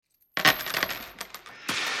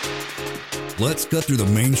Let's cut through the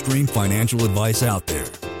mainstream financial advice out there.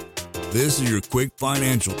 This is your quick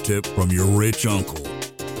financial tip from your rich uncle.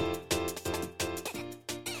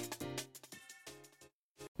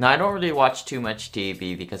 Now, I don't really watch too much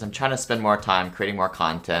TV because I'm trying to spend more time creating more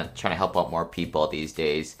content, trying to help out more people these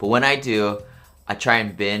days. But when I do, I try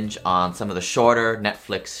and binge on some of the shorter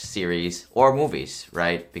Netflix series or movies,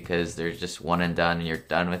 right? Because they're just one and done and you're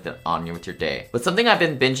done with it with your day. But something I've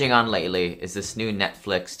been binging on lately is this new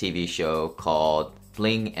Netflix TV show called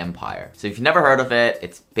Bling Empire. So if you've never heard of it,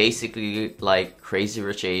 it's basically like Crazy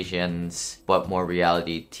Rich Asians, but more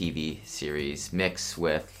reality TV series mixed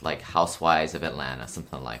with like Housewives of Atlanta,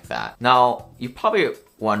 something like that. Now, you're probably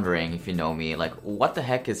wondering, if you know me, like what the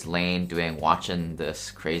heck is Lane doing watching this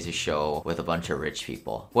crazy show with a bunch of rich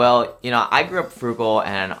people? Well, I grew up frugal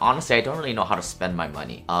and honestly I don't really know how to spend my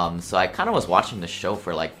money. So I kind of was watching the show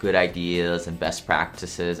for like good ideas and best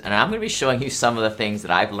practices, and I'm going to be showing you some of the things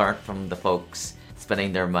that I've learned from the folks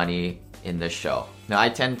spending their money in this show. Now, I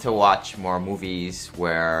tend to watch more movies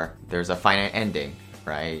where there's a finite ending,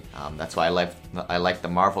 right? That's why I like the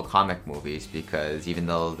Marvel comic movies, because even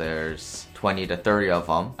though there's 20 to 30 of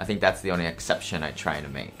them, I think that's the only exception I try to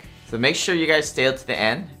make. So make sure you guys stay to the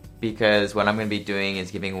end, because what I'm going to be doing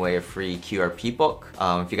is giving away a free QRP book.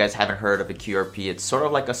 If you guys haven't heard of a QRP, it's sort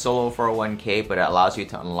of like a solo 401k, but it allows you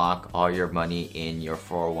to unlock all your money in your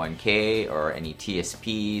 401k or any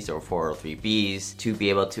TSPs or 403bs to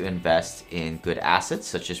be able to invest in good assets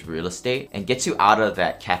such as real estate and get you out of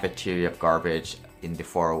that cafeteria of garbage in the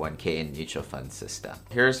 401k and mutual fund system.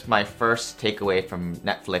 Here's my first takeaway from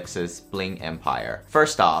Netflix's Bling Empire.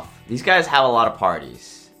 First off, these guys have a lot of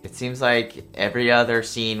parties. It seems like every other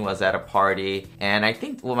scene was at a party, and I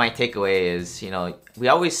think what my takeaway is, we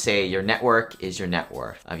always say your network is your net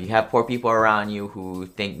worth. If you have poor people around you who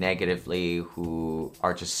think negatively, who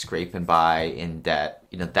are just scraping by in debt,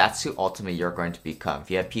 that's who ultimately you're going to become. If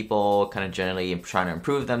you have people kind of generally trying to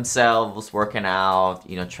improve themselves, working out,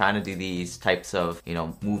 trying to do these types of,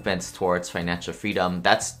 movements towards financial freedom,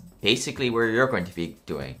 that's basically where you're going to be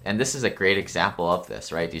doing. And this is a great example of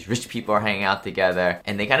this, right? These rich people are hanging out together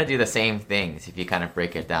and they kind of do the same things if you kind of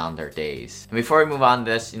break it down their days. And before we move on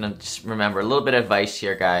this, just remember a little bit of advice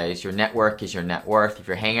here, guys. Your network is your net worth. If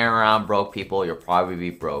you're hanging around broke people, you'll probably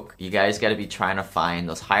be broke. You guys got to be trying to find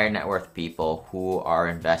those higher net worth people who are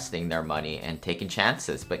investing their money and taking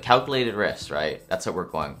chances, but calculated risks, right? That's what we're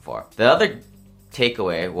going for. The other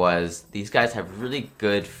takeaway was these guys have really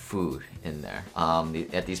good food in there.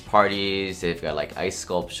 At these parties, they've got like ice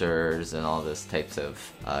sculptures and all this types of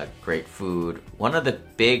great food. One of the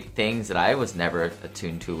big things that I was never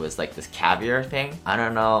attuned to was like this caviar thing. I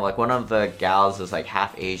don't know, like one of the gals was like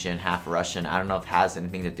half Asian, half Russian. I don't know if it has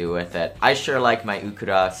anything to do with it. I sure like my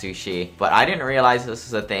ukura sushi, but I didn't realize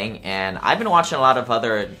this was a thing, and I've been watching a lot of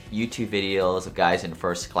other YouTube videos of guys in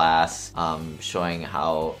first class showing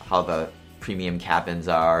how the premium cabins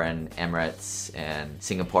are, and Emirates and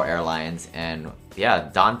Singapore Airlines, and yeah,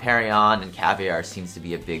 Don Perignon and caviar seems to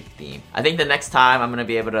be a big theme. I think the next time I'm gonna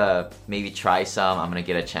be able to maybe try some. I'm gonna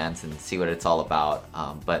get a chance and see what it's all about.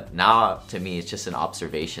 But now to me, it's just an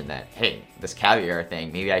observation that, hey, this caviar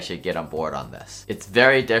thing, maybe I should get on board on this. It's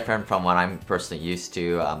very different from what I'm personally used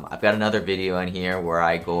to. I've got another video in here where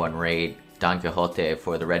I go and raid Don Quixote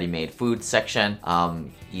for the ready-made food section,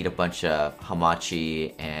 eat a bunch of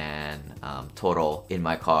hamachi and total in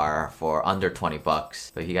my car for under 20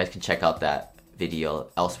 bucks. But you guys can check out that video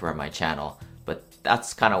elsewhere on my channel. But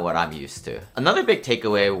that's kind of what I'm used to. Another big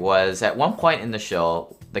takeaway was at one point in the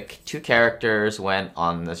show, the two characters went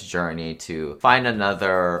on this journey to find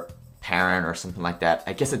another parent or something like that.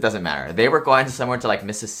 I guess it doesn't matter. They were going somewhere to like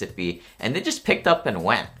Mississippi and they just picked up and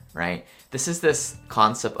went, right? This is this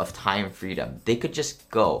concept of time freedom. They could just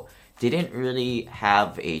go. They didn't really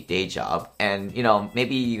have a day job. And,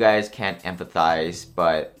 maybe you guys can't empathize,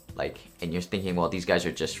 but and you're thinking, well, these guys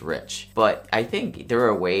are just rich. But I think there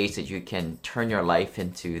are ways that you can turn your life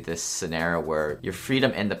into this scenario where you're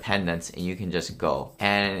freedom, independence, and you can just go.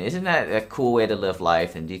 And isn't that a cool way to live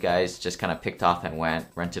life? And you guys just kind of picked off and went,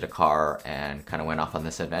 rented a car, and kind of went off on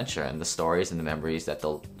this adventure, and the stories and the memories that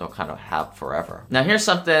they'll kind of have forever. Now, here's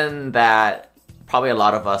something that probably a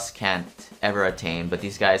lot of us can't ever attain, but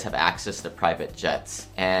these guys have access to private jets.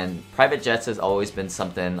 And private jets has always been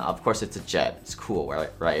something, of course it's a jet, it's cool,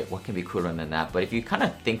 right? What can be cooler than that? But if you kind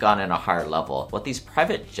of think on it on a higher level, what these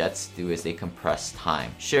private jets do is they compress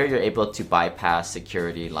time. Sure, you're able to bypass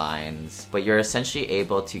security lines, but you're essentially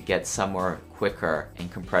able to get somewhere quicker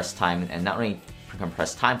and compress time, and not only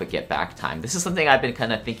compress time but get back time. This is something I've been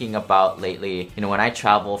kind of thinking about lately. When I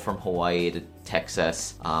travel from Hawaii to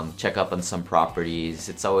Texas, check up on some properties.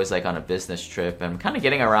 It's always like on a business trip, and I'm kind of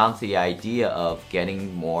getting around to the idea of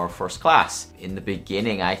getting more first class. In the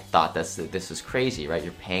beginning, I thought this was crazy, right?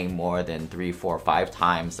 You're paying more than 3, 4, 5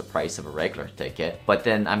 times the price of a regular ticket. But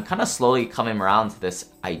then I'm kind of slowly coming around to this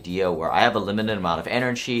idea where I have a limited amount of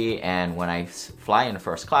energy, and when I fly in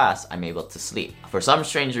first class, I'm able to sleep. For some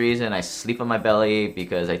strange reason, I sleep on my belly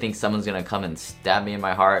because I think someone's gonna come and stab me in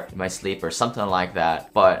my heart in my sleep or something like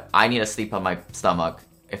that. But I need to sleep on my stomach.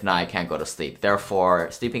 If not, I can't go to sleep.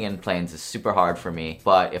 Therefore, sleeping in planes is super hard for me.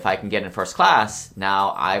 But if I can get in first class,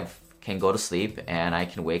 now I can go to sleep and I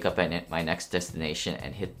can wake up at my next destination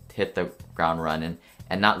and hit the ground running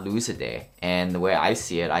and not lose a day. And the way I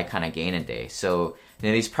see it, I kind of gain a day. So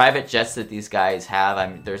these private jets that these guys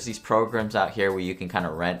have, there's these programs out here where you can kind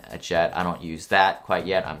of rent a jet. I don't use that quite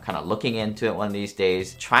yet. I'm kind of looking into it one of these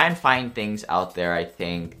days. Try and find things out there, I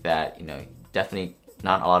think, that, definitely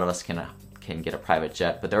not a lot of us can get a private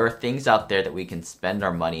jet, but there are things out there that we can spend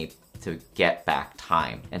our money to get back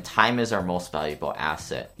time. And time is our most valuable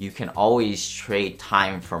asset. You can always trade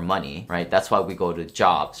time for money, right? That's why we go to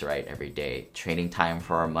jobs, right? Every day, trading time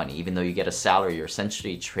for our money. Even though you get a salary, you're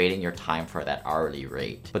essentially trading your time for that hourly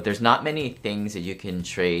rate. But there's not many things that you can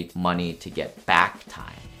trade money to get back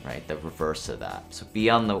time, right? The reverse of that. So be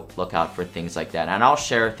on the lookout for things like that. And I'll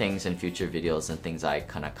share things in future videos and things I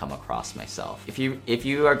kind of come across myself. If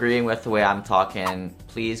you are agreeing with the way I'm talking,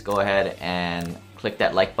 please go ahead and click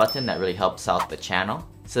that like button. That really helps out the channel.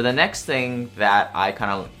 So the next thing that I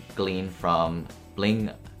kind of gleaned from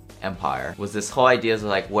Bling Empire was this whole idea of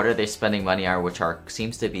like, what are they spending money on, which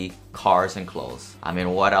seems to be cars and clothes. I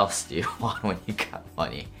mean, what else do you want when you got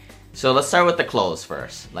money? So let's start with the clothes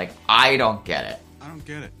first. Like, I don't get it. I don't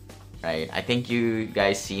get it. Right? I think you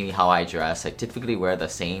guys see how I dress. I typically wear the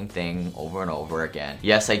same thing over and over again.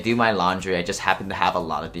 Yes, I do my laundry. I just happen to have a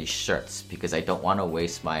lot of these shirts because I don't want to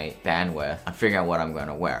waste my bandwidth on figuring out what I'm going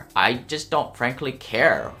to wear. I just don't frankly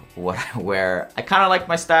care what I wear. I kind of like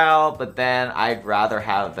my style, but then I'd rather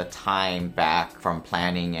have the time back from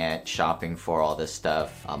planning it, shopping for all this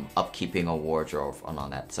stuff, upkeeping a wardrobe and all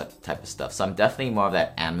that type of stuff. So I'm definitely more of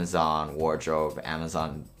that Amazon wardrobe,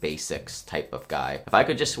 Amazon basics type of guy. If I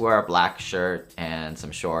could just wear a black shirt and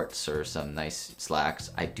some shorts or some nice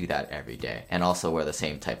slacks, I'd do that every day. And also wear the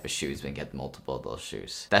same type of shoes and get multiple of those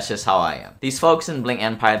shoes. That's just how I am. These folks in Bling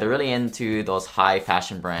Empire, they're really into those high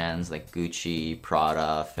fashion brands like Gucci,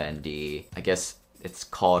 Prada, Fendi. I guess it's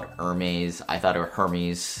called Hermes. I thought it was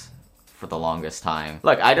Hermes for the longest time.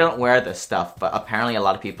 Look, I don't wear this stuff, but apparently a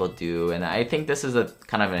lot of people do, and I think this is a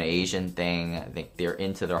kind of an Asian thing. I think they're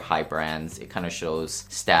into their high brands. It kind of shows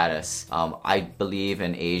status. I believe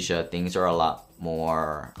in Asia, things are a lot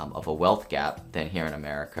more of a wealth gap than here in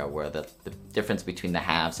America, where the difference between the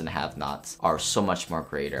haves and the have-nots are so much more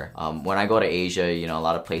greater. When I go to Asia, a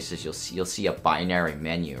lot of places you'll see a binary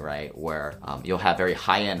menu, right? Where you'll have very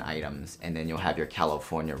high-end items, and then you'll have your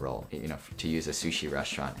California roll, to use a sushi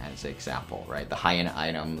restaurant as an example, right? The high-end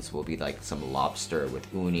items will be like some lobster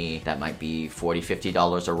with uni that might be $40,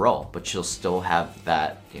 $50 a roll, but you'll still have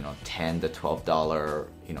that, $10 to $12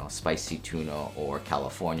 spicy tuna or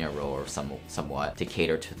California roll or somewhat to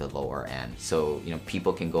cater to the lower end. So,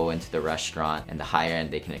 people can go into the restaurant, and the higher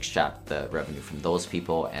end, they can extract the revenue from those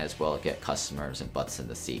people as well as get customers and butts in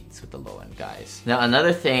the seats with the low end guys. Now,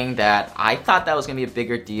 another thing that I thought that was gonna be a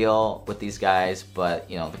bigger deal with these guys, but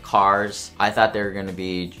the cars, I thought they were gonna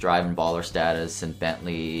be driving baller status and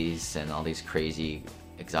Bentleys and all these crazy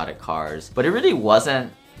exotic cars, but it really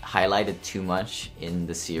wasn't highlighted too much in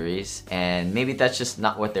the series, and maybe that's just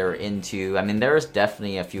not what they're into. I mean, there was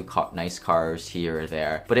definitely a few nice cars here or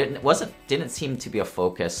there, but it didn't seem to be a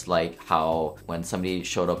focus like how when somebody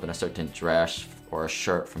showed up in a certain dress or a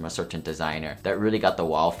shirt from a certain designer that really got the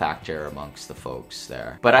wow factor amongst the folks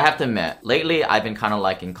there. But I have to admit, lately I've been kind of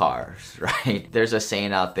liking cars, right? There's a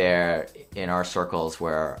saying out there in our circles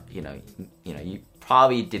where you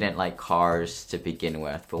probably didn't like cars to begin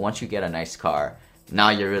with, but once you get a nice car, now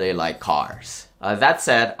you really like cars. That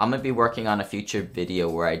said, I'm gonna be working on a future video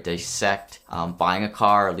where I dissect buying a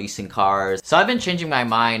car or leasing cars. So I've been changing my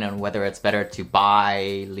mind on whether it's better to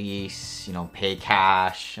buy, lease, pay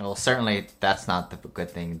cash. Well, certainly that's not the good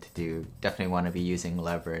thing to do. Definitely want to be using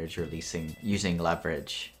leverage or using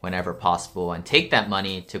leverage whenever possible and take that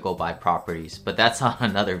money to go buy properties. But that's on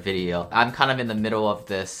another video. I'm kind of in the middle of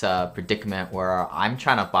this predicament where I'm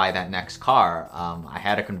trying to buy that next car. I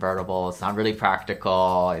had a convertible. It's not really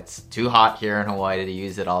practical. It's too hot here in Hawaii to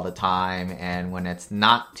use it all the time, and when it's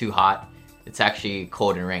not too hot, it's actually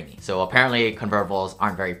cold and rainy. So apparently convertibles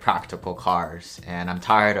aren't very practical cars, and I'm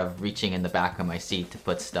tired of reaching in the back of my seat to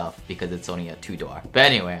put stuff because it's only a 2-door. But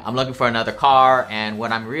anyway, I'm looking for another car, and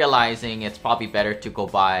what I'm realizing, it's probably better to go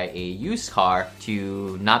buy a used car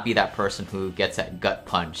to not be that person who gets that gut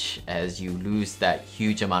punch as you lose that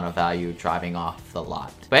huge amount of value driving off the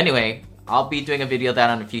lot. But anyway, I'll be doing a video of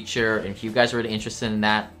that in the future, and if you guys are really interested in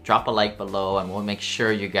that, drop a like below and we'll make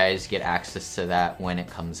sure you guys get access to that when it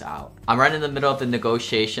comes out. I'm right in the middle of the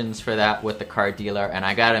negotiations for that with the car dealer, and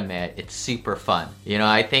I gotta admit, it's super fun. You know,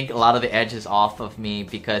 I think a lot of the edge is off of me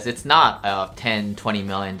because it's not a $10-20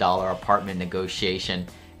 million apartment negotiation.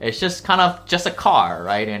 It's just kind of just a car,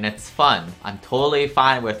 right? And it's fun. I'm totally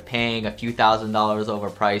fine with paying a few $1,000s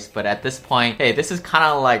overpriced, but at this point, hey, this is kind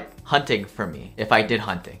of like hunting for me. If I did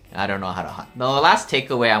hunting, I don't know how to hunt. Now, the last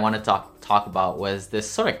takeaway I want to talk about was this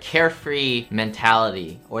sort of carefree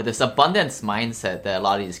mentality or this abundance mindset that a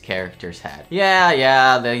lot of these characters had.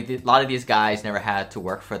 A lot of these guys never had to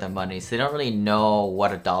work for their money, so they don't really know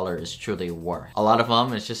what a dollar is truly worth. A lot of them,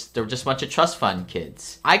 they're just a bunch of trust fund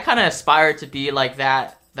kids. I kind of aspire to be like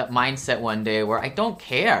that mindset one day where I don't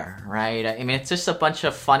care, right? I mean, it's just a bunch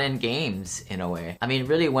of fun and games in a way. I mean,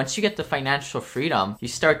 really, once you get to financial freedom, you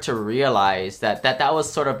start to realize that was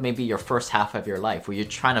sort of maybe your first half of your life where you're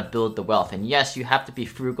trying to build the wealth. And yes, you have to be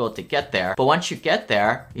frugal to get there. But once you get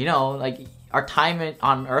there, you know, like, our time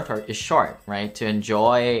on earth is short, right? To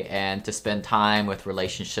enjoy and to spend time with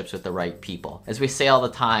relationships with the right people. As we say all the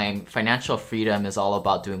time, financial freedom is all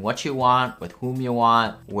about doing what you want, with whom you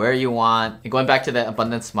want, where you want. And going back to the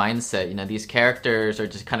abundance mindset, you know, these characters are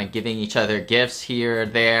just kind of giving each other gifts here or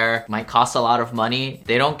there. Might cost a lot of money.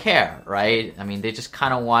 They don't care, right? I mean, they just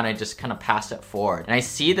kind of want to just kind of pass it forward. And I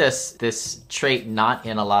see this trait not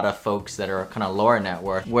in a lot of folks that are kind of lower net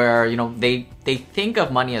worth, where, you know, they think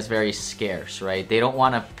of money as very scarce, right? They don't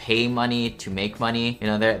want to pay money to make money. You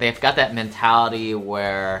know, they've got that mentality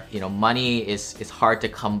where, you know, money is hard to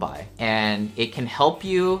come by. And it can help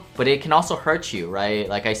you, but it can also hurt you, right?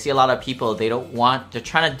 Like, I see a lot of people, they're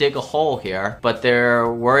trying to dig a hole here, but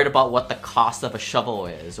they're worried about what the cost of a shovel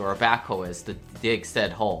is or a backhoe is to dig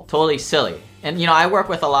said hole. Totally silly. And, you know, I work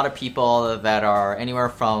with a lot of people that are anywhere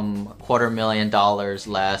from $250,000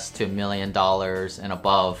 less to $1 million and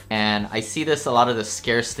above. And I see a lot of the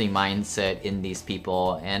scarcity mindset in these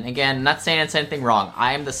people. And again, not saying it's anything wrong.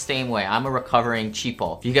 I am the same way. I'm a recovering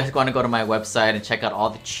cheapo. If you guys want to go to my website and check out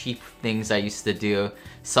all the cheap things I used to do,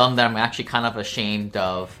 some that I'm actually kind of ashamed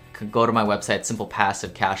of, go to my website,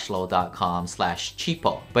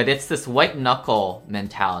 simplepassivecashflow.com/cheapo. But it's this white knuckle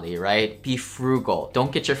mentality, right? Be frugal.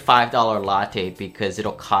 Don't get your $5 latte because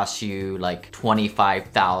it'll cost you like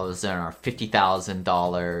 $25,000 or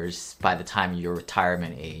 $50,000 by the time you're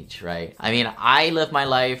retirement age, right? I mean, I live my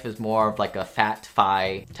life as more of like a fat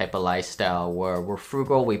fi type of lifestyle where we're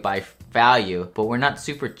frugal, we buy value, but we're not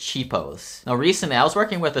super cheapos. Now, recently I was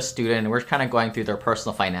working with a student and we're kind of going through their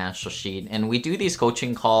personal financial sheet, and we do these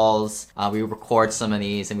coaching calls. We record some of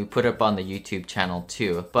these and we put it up on the YouTube channel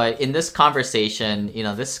too. But in this conversation, you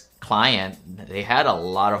know, this client, they had a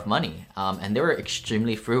lot of money and they were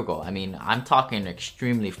extremely frugal. I mean, I'm talking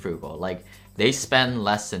extremely frugal. Like, they spend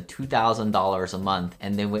less than $2,000 a month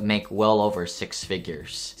and they would make well over 6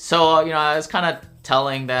 figures. So, you know, I was kind of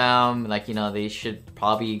telling them, like, you know, they should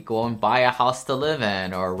probably go and buy a house to live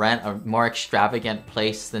in or rent a more extravagant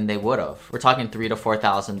place than they would have. We're talking $3,000 to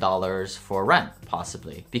 $4,000 for rent,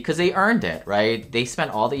 possibly, because they earned it, right? They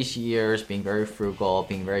spent all these years being very frugal,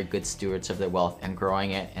 being very good stewards of their wealth and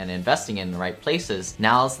growing it and investing in the right places.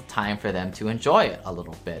 Now's the time for them to enjoy it a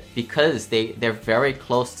little bit because they're very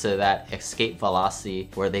close to that escape velocity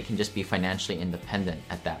where they can just be financially independent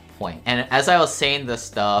at that point. And as I was saying this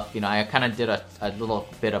stuff, you know, I kind of did a little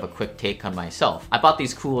bit of a quick take on myself. I bought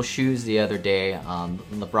these cool shoes the other day.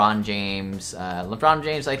 LeBron James,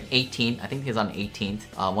 like 18, I think he's on 18th,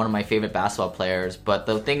 one of my favorite basketball players. But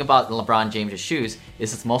the thing about LeBron James' shoes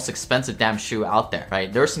is it's the most expensive damn shoe out there,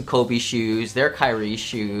 right? There's some Kobe shoes, there are Kyrie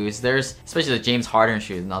shoes, there's especially the James Harden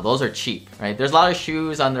shoes. Now those are cheap, right? There's a lot of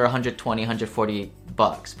shoes under 120, 140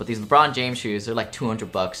 bucks, but these LeBron James shoes are like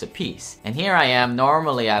 $200 a piece. And here I am,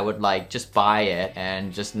 normally I would like just buy it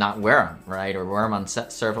and just not wear them, right? Or wear them on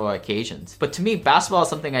several occasions. But to me, basketball is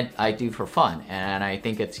something I do for fun, and I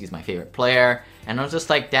think he's my favorite player. And I was just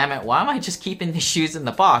like, damn it, why am I just keeping these shoes in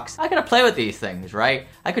the box? I gotta play with these things, right?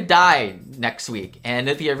 I could die next week, and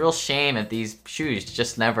it'd be a real shame if these shoes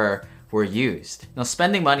just never were used. Now,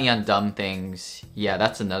 spending money on dumb things, yeah,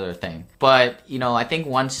 that's another thing. But, I think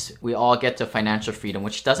once we all get to financial freedom,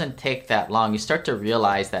 which doesn't take that long, you start to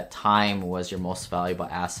realize that time was your most valuable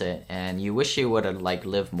asset and you wish you would have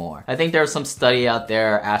lived more. I think there's some study out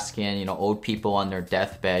there asking, old people on their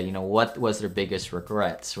deathbed, what was their biggest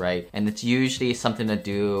regrets, right? And it's usually something to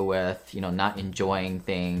do with, not enjoying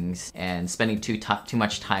things and spending too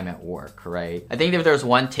much time at work, right? I think if there's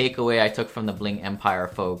one takeaway I took from the Bling Empire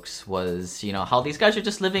folks was, how these guys are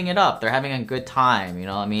just living it up. They're having a good time,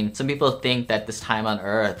 some people think that this time on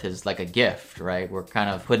Earth is like a gift, right? We're kind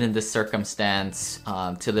of put in this circumstance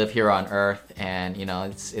to live here on Earth, and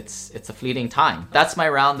it's a fleeting time. That's my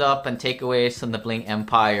roundup and takeaways from the Bling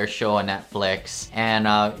Empire show on Netflix. And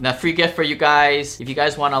a free gift for you guys. If you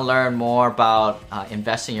guys want to learn more about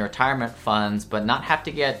investing in your retirement funds, but not have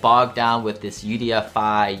to get bogged down with this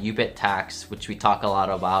UDFI, UBIT tax, which we talk a lot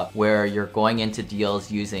about, where you're going into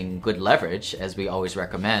deals using good leverage, as we always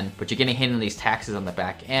recommend, but you're getting hit on these taxes on the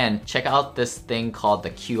back end, check out this thing called the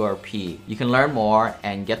QRP. You can learn more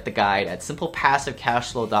and get the guide at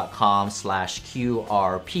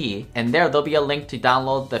simplepassivecashflow.com/QRP. And there'll be a link to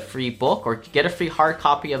download the free book or get a free hard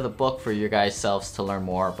copy of the book for your guys selves to learn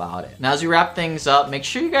more about it. Now, as we wrap things up, make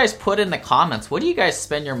sure you guys put in the comments, what do you guys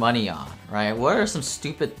spend your money on, right? What are some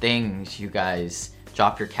stupid things you guys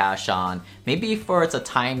drop your cash on? Maybe for it's a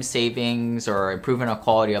time savings or improving our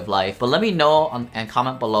quality of life, but let me know and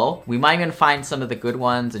comment below. We might even find some of the good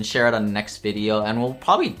ones and share it on the next video, and we'll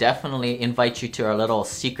probably definitely invite you to our little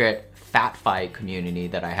secret Fat Fight community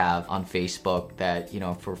that I have on Facebook that,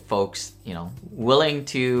 for folks, willing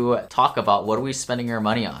to talk about what are we spending our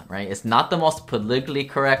money on, right? It's not the most politically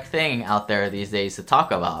correct thing out there these days to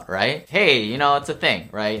talk about, right? Hey, it's a thing,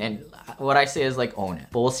 right? And what I say is own it.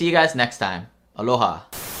 But we'll see you guys next time. Aloha.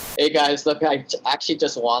 Hey guys, look, I actually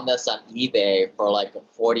just won this on eBay for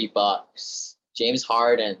 $40. James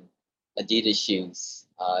Harden Adidas shoes.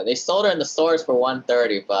 They sold it in the stores for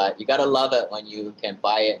 $130, but you gotta love it when you can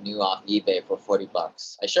buy it new off eBay for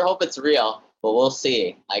 $40. I sure hope it's real, but we'll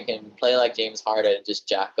see. I can play like James Harden and just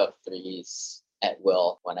jack up threes at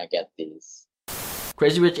will when I get these.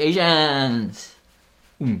 Crazy Rich Asians.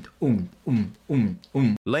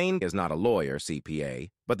 Lane is not a lawyer,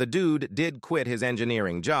 CPA, but the dude did quit his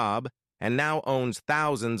engineering job and now owns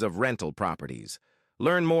thousands of rental properties.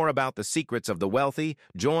 Learn more about the secrets of the wealthy.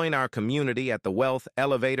 Join our community at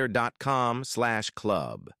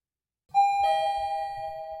thewealthelevator.com/club.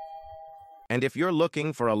 And if you're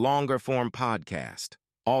looking for a longer form podcast,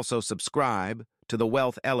 also subscribe to the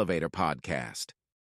Wealth Elevator podcast.